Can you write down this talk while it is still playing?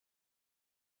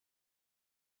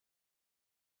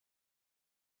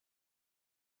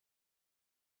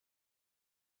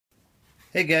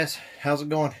Hey guys, how's it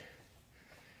going?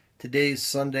 Today's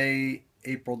Sunday,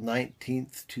 April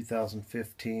 19th,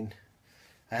 2015.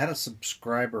 I had a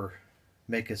subscriber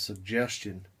make a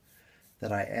suggestion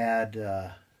that I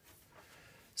add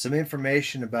some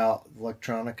information about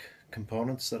electronic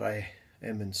components that I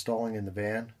am installing in the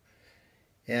van.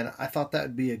 And I thought that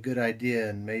would be a good idea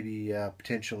and maybe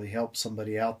potentially help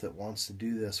somebody out that wants to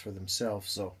do this for themselves.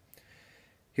 So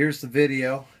here's the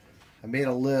video. I made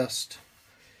a list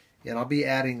and I'll be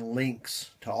adding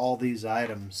links to all these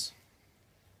items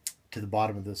to the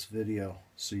bottom of this video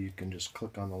so you can just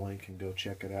click on the link and go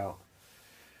check it out.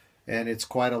 And it's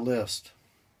quite a list.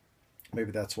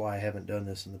 Maybe that's why I haven't done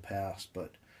this in the past.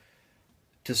 But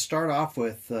to start off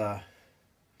with, I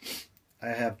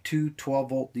have two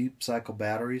 12-volt deep cycle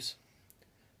batteries.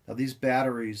 Now these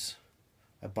batteries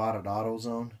I bought at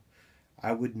AutoZone.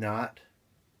 I would not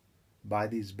buy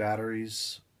these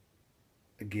batteries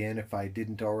again if I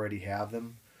didn't already have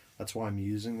them. That's why I'm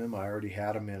using them. I already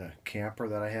had them in a camper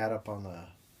that I had up on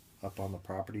the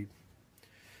property.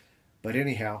 But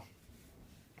anyhow,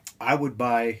 I would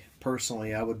buy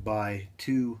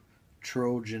two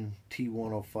Trojan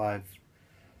T105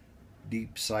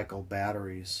 deep cycle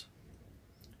batteries,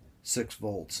 6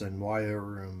 volts, and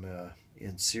wire them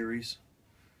in series.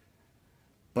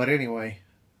 But anyway,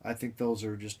 I think those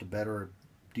are just a better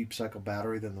deep cycle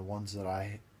battery than the ones that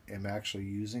I am actually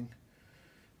using.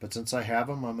 But since I have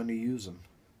them, I'm going to use them.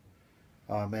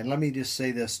 And let me just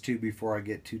say this too before I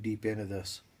get too deep into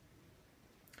this.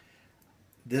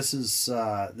 This is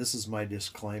my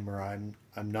disclaimer. I'm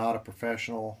not a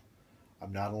professional.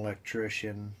 I'm not an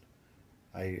electrician.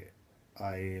 I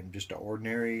am just an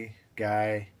ordinary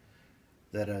guy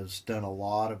that has done a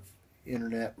lot of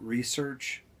internet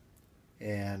research,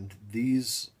 and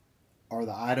these are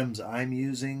the items I'm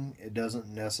using. It doesn't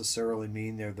necessarily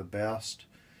mean they're the best,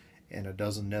 and it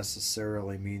doesn't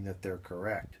necessarily mean that they're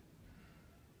correct.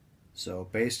 So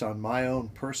based on my own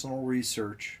personal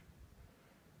research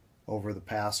over the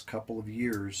past couple of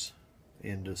years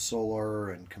into solar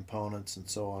and components and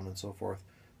so on and so forth,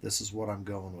 this is what I'm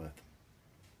going with.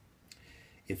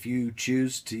 If you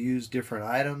choose to use different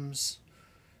items,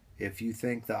 if you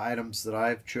think the items that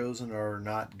I've chosen are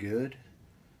not good,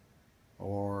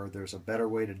 or there's a better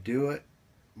way to do it,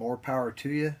 more power to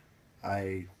you.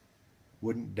 I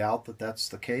wouldn't doubt that that's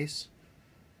the case.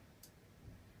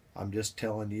 I'm just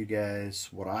telling you guys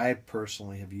what I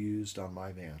personally have used on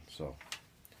my van. So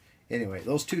anyway,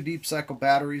 those two deep cycle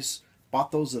batteries,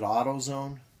 bought those at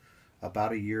AutoZone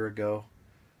about a year ago.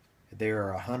 They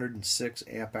are 106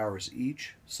 amp hours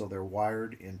each, so they're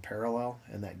wired in parallel,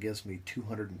 and that gives me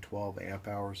 212 amp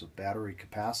hours of battery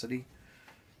capacity.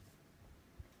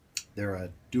 They're a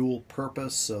dual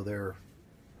purpose, so they're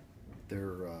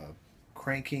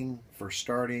cranking for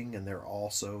starting, and they're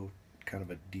also kind of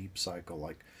a deep cycle.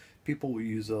 Like people will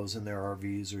use those in their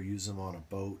RVs or use them on a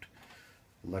boat,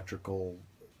 electrical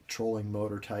trolling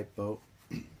motor type boat.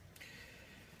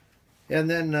 And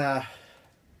then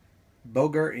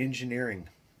Bogart Engineering.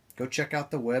 Go check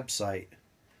out the website.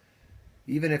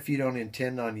 Even if you don't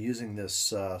intend on using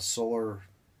this solar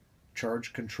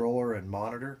charge controller and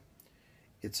monitor,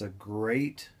 it's a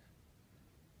great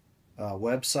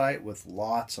website with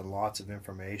lots and lots of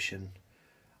information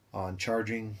on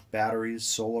charging batteries,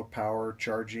 solar power,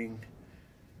 charging,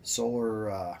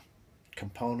 solar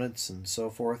components, and so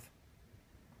forth.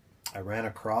 I ran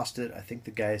across it. I think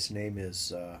the guy's name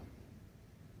is, I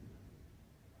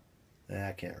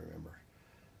can't remember,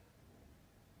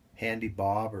 Handy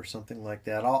Bob or something like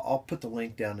that. I'll put the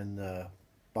link down in the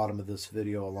bottom of this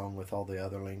video along with all the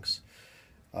other links.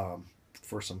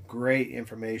 For some great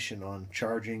information on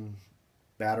charging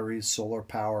batteries, solar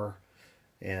power,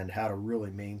 and how to really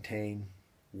maintain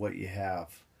what you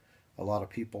have. A lot of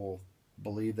people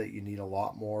believe that you need a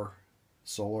lot more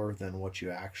solar than what you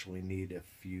actually need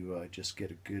if you just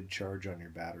get a good charge on your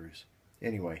batteries.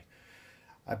 Anyway,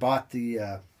 I bought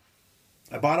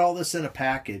all this in a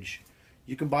package.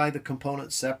 You can buy the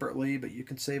components separately, but you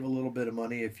can save a little bit of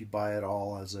money if you buy it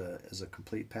all as a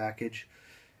complete package.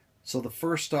 So the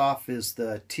first off is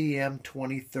the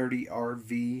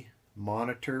TM2030RV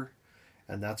monitor,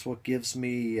 and that's what gives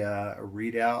me a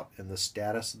readout and the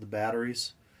status of the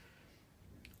batteries.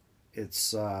 It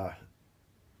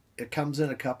comes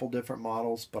in a couple different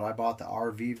models, but I bought the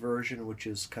RV version, which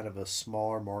is kind of a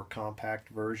smaller, more compact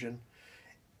version,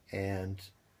 and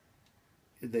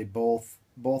they both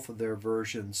of their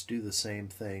versions do the same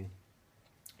thing.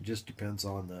 It just depends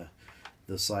on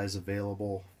the size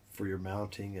available for your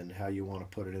mounting and how you want to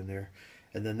put it in there.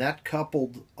 And then that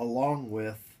coupled along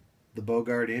with the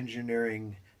Bogart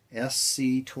Engineering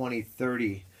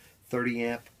SC2030 30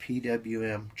 amp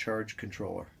PWM charge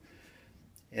controller.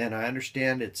 And I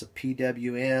understand it's a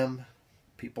PWM.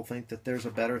 People think that there's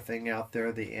a better thing out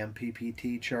there, the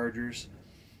MPPT chargers,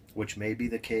 which may be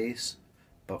the case.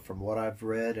 But from what I've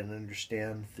read and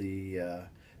understand, the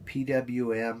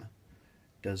PWM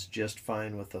does just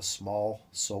fine with a small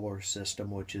solar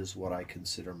system, which is what I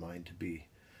consider mine to be.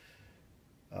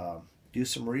 Do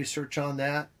some research on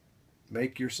that.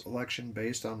 Make your selection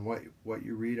based on what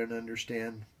you read and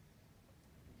understand.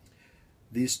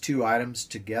 These two items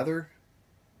together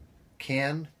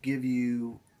can give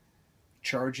you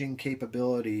charging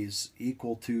capabilities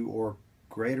equal to or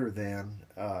greater than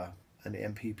an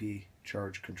MPP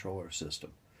charge controller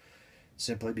system,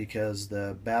 simply because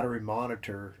the battery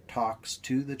monitor talks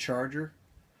to the charger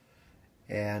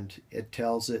and it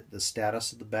tells it the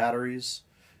status of the batteries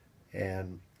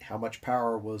and how much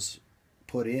power was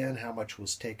put in, how much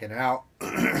was taken out,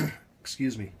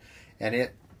 excuse me, and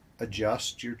it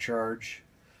adjusts your charge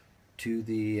to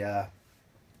the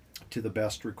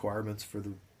best requirements for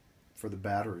the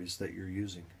batteries that you're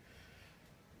using.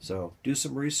 So do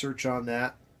some research on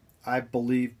that. I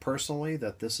believe personally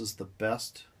that this is the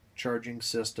best charging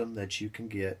system that you can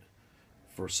get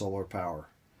for solar power.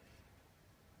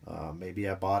 Maybe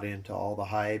I bought into all the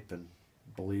hype and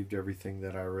believed everything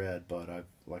that I read, but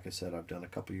like I said, I've done a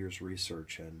couple years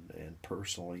research, and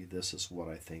personally this is what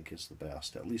I think is the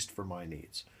best, at least for my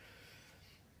needs.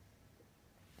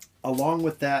 Along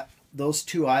with that, those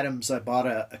two items, I bought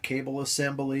a cable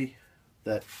assembly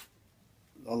that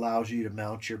allows you to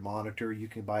mount your monitor. You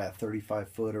can buy a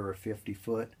 35-foot or a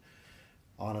 50-foot.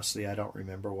 Honestly, I don't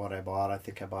remember what I bought. I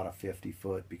think I bought a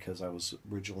 50-foot because I was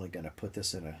originally going to put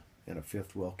this in a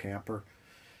fifth wheel camper.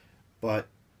 But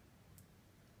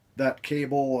that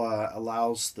cable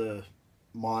allows the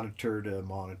monitor to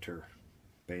monitor,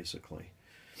 basically.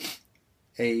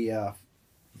 A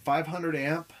 500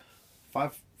 amp,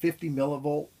 550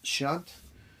 millivolt shunt,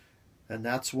 and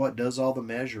that's what does all the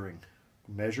measuring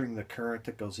the current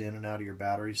that goes in and out of your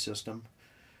battery system,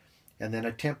 and then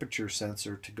a temperature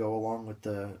sensor to go along with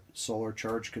the solar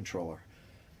charge controller.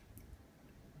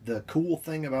 The cool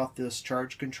thing about this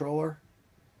charge controller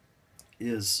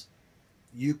is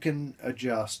you can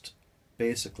adjust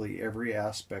basically every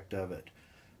aspect of it.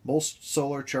 Most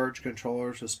solar charge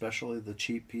controllers, especially the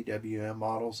cheap PWM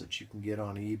models that you can get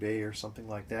on eBay or something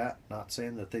like that, not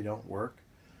saying that they don't work.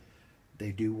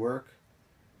 They do work,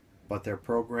 but they're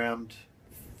programmed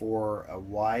for a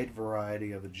wide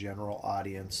variety of a general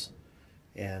audience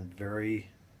and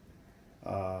very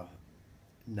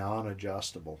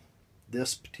non-adjustable.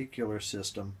 This particular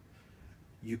system,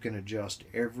 you can adjust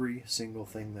every single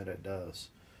thing that it does.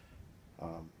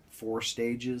 4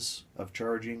 stages of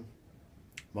charging.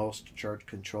 Most charge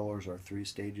controllers are 3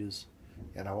 stages,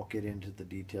 and I won't get into the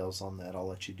details on that. I'll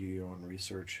let you do your own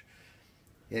research.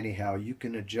 Anyhow, you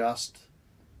can adjust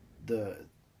the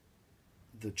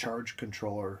charge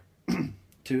controller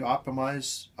to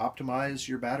optimize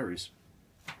your batteries.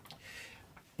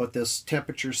 But this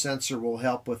temperature sensor will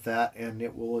help with that, and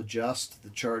it will adjust the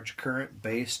charge current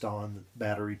based on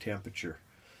battery temperature.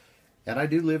 And I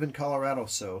do live in Colorado,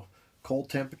 so cold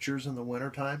temperatures in the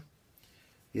wintertime,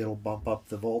 it'll bump up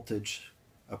the voltage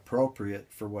appropriate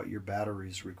for what your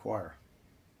batteries require.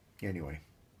 Anyway,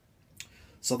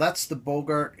 so that's the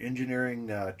Bogart Engineering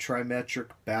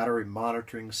trimetric battery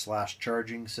monitoring /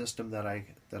 charging system that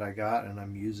I got and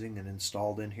I'm using and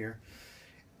installed in here.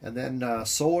 And then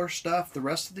solar stuff, the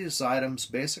rest of these items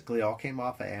basically all came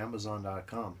off of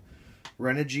Amazon.com.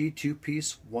 Renogy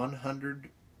 2-piece 100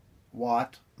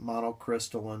 watt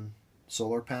monocrystalline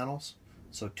solar panels,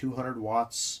 so 200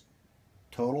 watts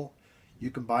total.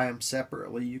 You can buy them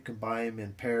separately, you can buy them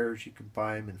in pairs, you can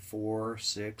buy them in 4,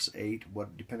 6, 8,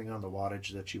 depending on the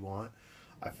wattage that you want.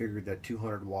 I figured that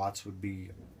 200 watts would be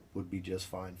just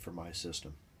fine for my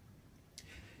system.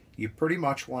 You pretty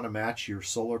much want to match your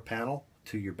solar panel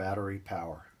to your battery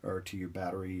power, or to your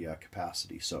battery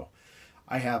capacity. So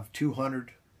I have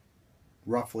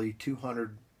roughly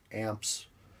 200 amps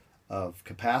of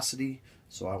capacity,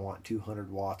 so I want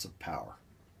 200 watts of power.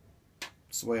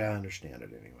 That's the way I understand it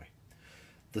anyway.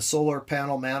 The solar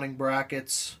panel mounting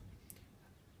brackets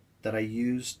that I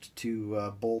used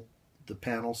to bolt the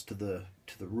panels to the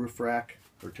roof rack,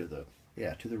 or to the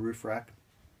roof rack.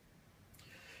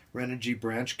 Renogy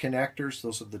branch connectors,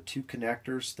 those are the 2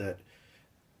 connectors that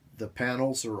the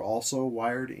panels are also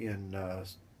wired in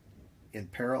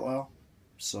parallel,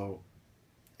 so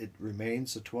it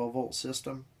remains a 12-volt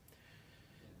system.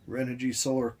 Renogy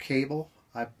solar cable.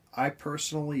 I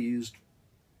personally used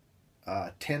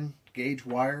 10 gauge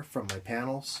wire from my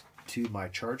panels to my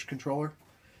charge controller,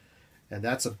 and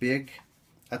that's a big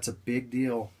That's a big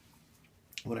deal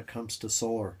when it comes to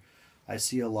solar. I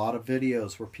see a lot of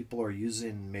videos where people are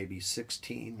using maybe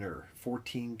 16 or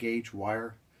 14 gauge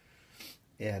wire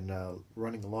and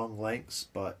running long lengths,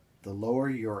 but the lower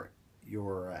your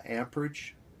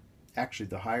amperage, actually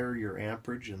the higher your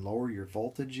amperage and lower your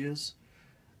voltage is,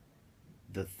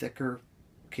 the thicker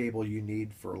cable you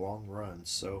need for long runs.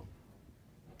 So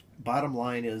bottom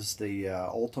line is the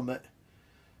ultimate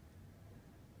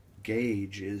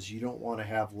gauge is you don't want to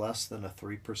have less than a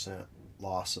 3%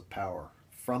 loss of power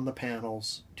from the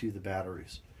panels to the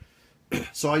batteries.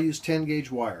 So I use 10 gauge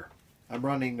wire. I'm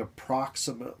running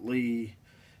approximately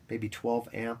maybe 12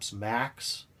 amps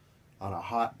max on a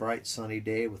hot, bright, sunny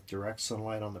day with direct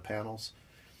sunlight on the panels.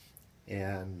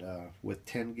 And with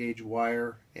 10 gauge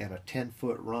wire and a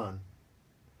 10-foot run,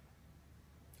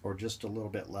 or just a little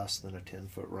bit less than a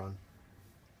 10-foot run,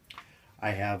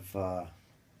 I have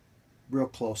real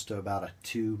close to about a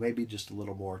 2, maybe just a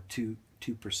little more,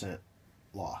 2%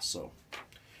 loss. So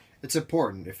it's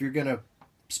important. If you're going to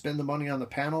spend the money on the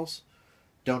panels,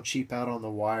 don't cheap out on the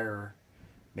wire.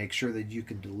 Make sure that you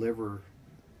can deliver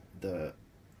the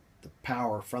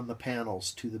power from the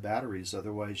panels to the batteries.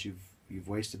 Otherwise, you've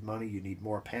wasted money. You need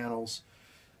more panels,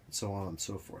 and so on and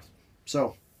so forth.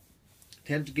 So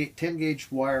 10 gauge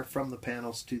wire from the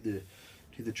panels to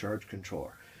the charge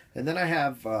controller. And then I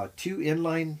have 2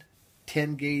 inline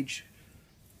 10 gauge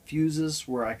fuses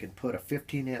where I can put a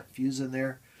 15 amp fuse in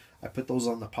there. I put those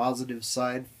on the positive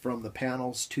side from the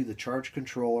panels to the charge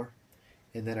controller.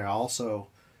 And then I also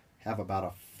have about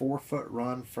a 4-foot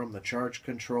run from the charge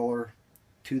controller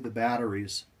to the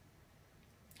batteries.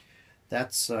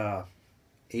 That's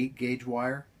 8 gauge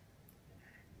wire,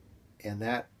 and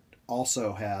that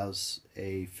also has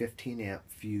a 15 amp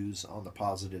fuse on the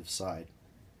positive side.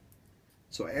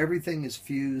 So everything is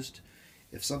fused.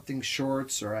 If something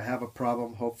shorts or I have a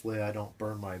problem, hopefully I don't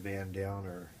burn my van down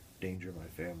or endanger my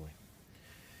family.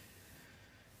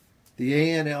 The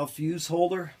ANL fuse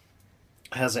holder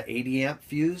has an 80 amp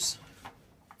fuse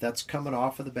that's coming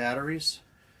off of the batteries,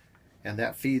 and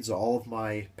that feeds all of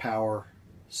my power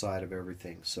side of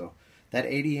everything. So that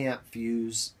 80 amp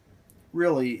fuse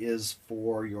really is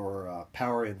for your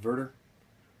power inverter,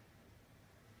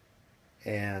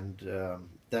 and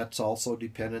that's also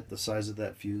dependent. The size of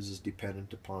that fuse is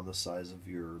dependent upon the size of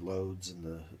your loads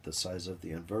and the size of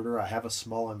the inverter. I have a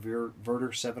small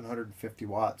inverter, 750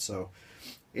 watts, so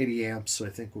 80 amps I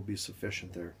think will be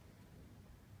sufficient there.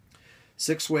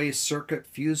 6-way circuit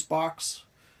fuse box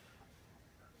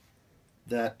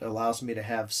that allows me to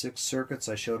have 6 circuits.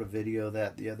 I showed a video of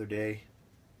that the other day.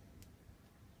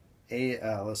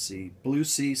 Let's see, Blue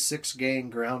Sea 6-gang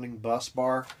grounding bus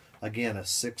bar. Again, a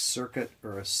 6 circuit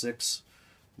or a 6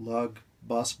 lug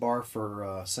bus bar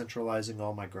for centralizing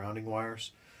all my grounding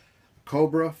wires.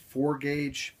 Cobra 4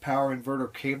 gauge power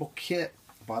inverter cable kit.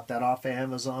 Bought that off of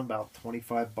Amazon, about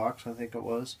 25 bucks I think it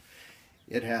was.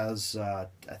 It has, I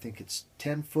think it's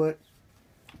 10 foot,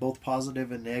 both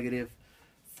positive and negative,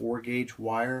 4 gauge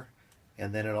wire,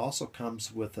 and then it also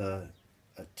comes with a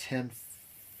 10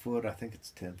 foot, I think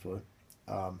it's 10 foot,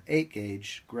 8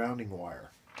 gauge grounding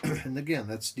wire. And again,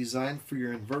 that's designed for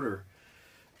your inverter,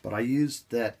 but I used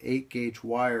that 8 gauge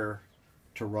wire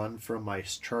to run from my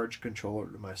charge controller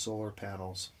to my solar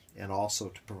panels and also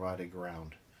to provide a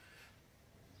ground.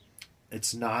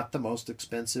 It's not the most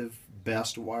expensive,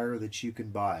 best wire that you can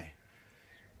buy.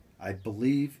 I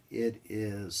believe it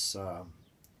is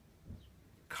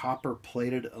copper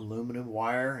plated aluminum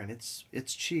wire, and it's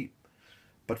cheap.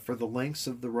 But for the lengths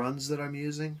of the runs that I'm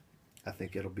using, I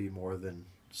think it'll be more than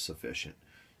sufficient.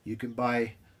 You can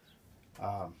buy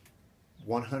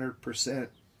 100%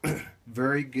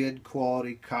 very good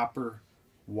quality copper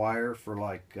wire for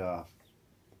like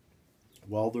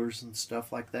welders and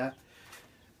stuff like that,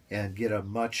 and get a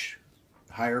much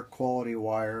higher quality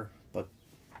wire. But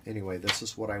anyway, this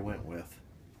is what I went with,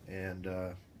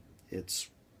 and it's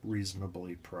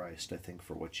reasonably priced, I think,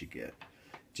 for what you get.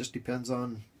 Just depends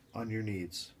on your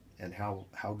needs and how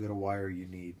good a wire you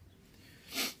need.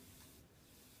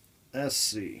 Let's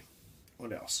see,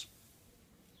 what else?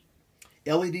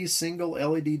 LED single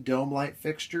LED dome light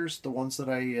fixtures, the ones that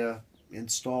I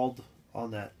installed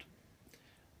on that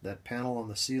panel on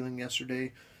the ceiling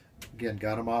yesterday. Again,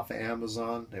 got them off of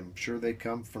Amazon. I'm sure they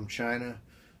come from China.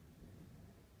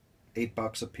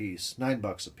 $8 a piece,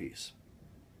 $9 a piece.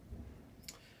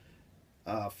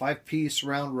 5-piece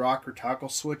round rocker toggle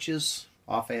switches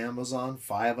off of Amazon.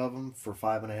 5 of them for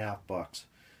 $5.50.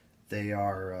 They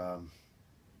are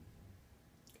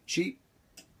cheap,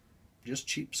 just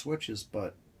cheap switches,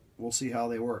 but we'll see how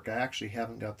they work. I actually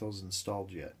haven't got those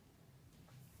installed yet.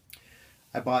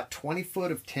 I bought 20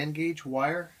 foot of 10 gauge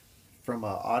wire from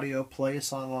an audio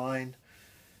place online,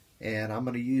 and I'm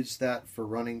going to use that for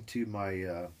running to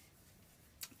my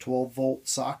 12 volt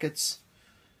sockets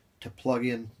to plug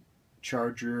in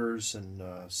chargers and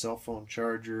cell phone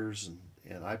chargers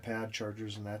and iPad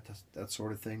chargers and that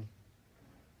sort of thing.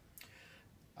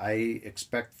 I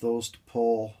expect those to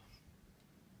pull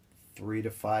 3 to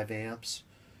 5 amps,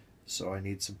 so I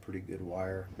need some pretty good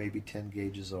wire. Maybe 10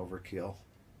 gauge is overkill,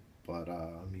 but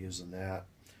I'm using that.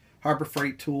 Harbor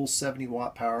Freight Tools 70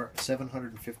 watt power,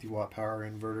 750 watt power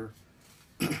inverter,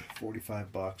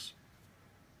 45 bucks.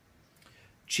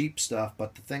 Cheap stuff,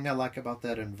 but the thing I like about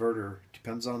that inverter,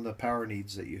 depends on the power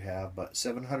needs that you have, but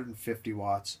 750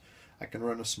 watts, I can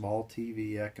run a small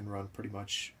TV, I can run pretty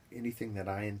much anything that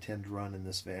I intend to run in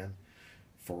this van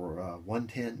for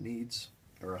 110 needs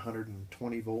or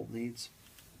 120 volt needs.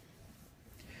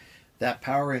 That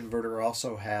power inverter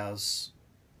also has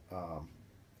a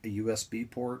USB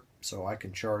port, so I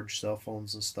can charge cell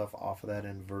phones and stuff off of that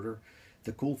inverter.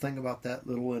 The cool thing about that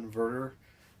little inverter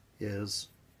is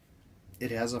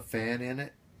it has a fan in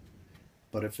it,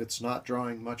 but if it's not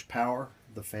drawing much power,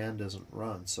 the fan doesn't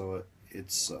run, so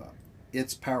its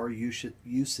power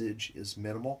usage is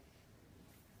minimal.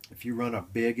 If you run a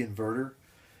big inverter,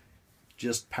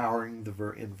 just powering the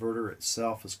inverter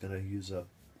itself is going to use a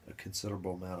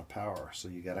considerable amount of power, so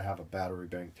you got to have a battery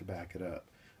bank to back it up.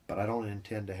 But I don't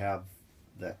intend to have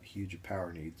that huge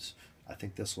power needs. I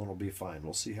think this one will be fine.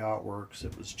 We'll see how it works.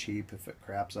 It was cheap. If it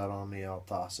craps out on me, I'll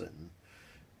toss it and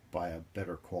buy a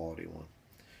better quality one.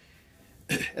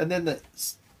 And then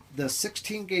the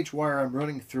 16 gauge wire I'm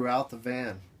running throughout the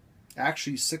van,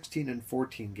 actually 16 and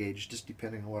 14 gauge, just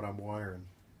depending on what I'm wiring.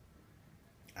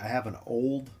 I have an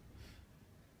old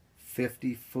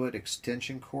 50 foot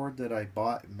extension cord that I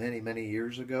bought many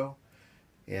years ago,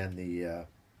 and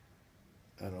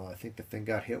I don't know, I think the thing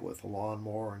got hit with a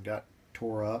lawnmower and got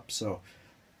tore up, so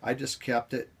I just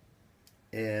kept it,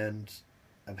 and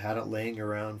I've had it laying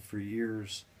around for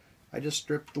years. I just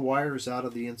stripped the wires out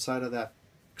of the inside of that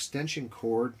extension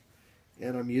cord,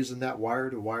 and I'm using that wire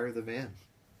to wire the van.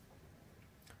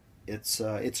 It's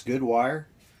good wire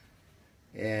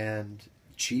and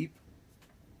cheap.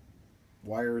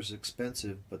 Wire is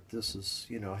expensive, but this is,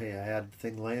 you know, hey, I had the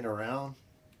thing laying around.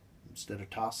 Instead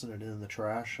of tossing it in the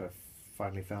trash, I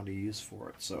finally found a use for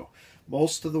it. So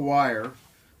most of the wire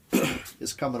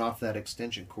is coming off that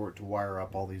extension cord to wire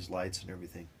up all these lights and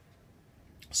everything.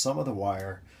 Some of the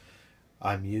wire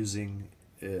I'm using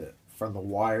from the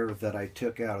wire that I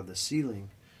took out of the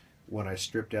ceiling when I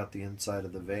stripped out the inside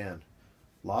of the van.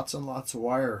 Lots and lots of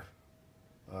wire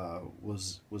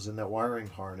was in that wiring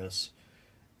harness.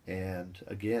 And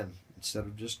again, instead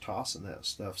of just tossing that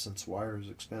stuff, since wire is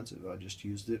expensive, I just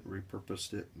used it,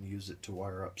 repurposed it, and used it to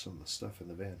wire up some of the stuff in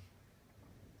the van.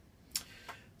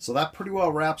 So that pretty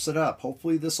well wraps it up.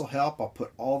 Hopefully this will help. I'll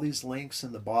put all these links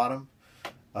in the bottom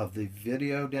of the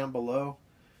video down below.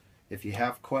 If you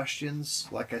have questions,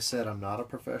 like I said, I'm not a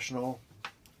professional.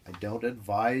 I don't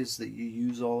advise that you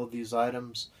use all of these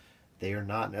items. They are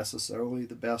not necessarily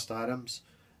the best items,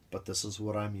 but this is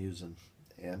what I'm using.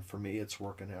 And for me, it's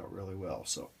working out really well.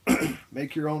 So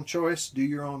make your own choice. Do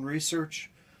your own research.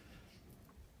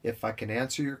 If I can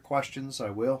answer your questions,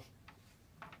 I will.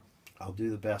 I'll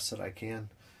do the best that I can.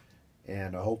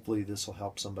 And hopefully this will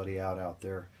help somebody out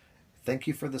there. Thank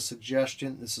you for the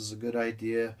suggestion. This is a good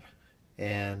idea.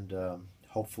 And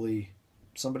hopefully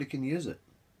somebody can use it.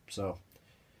 So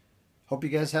hope you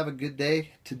guys have a good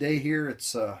day. Today here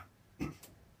it's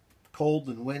cold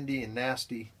and windy and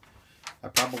nasty. I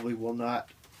probably will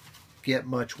not get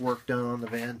much work done on the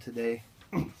van today.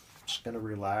 Just going to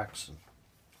relax and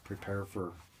prepare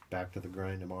for back to the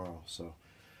grind tomorrow. So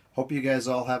hope you guys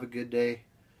all have a good day,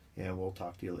 and we'll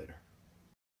talk to you later.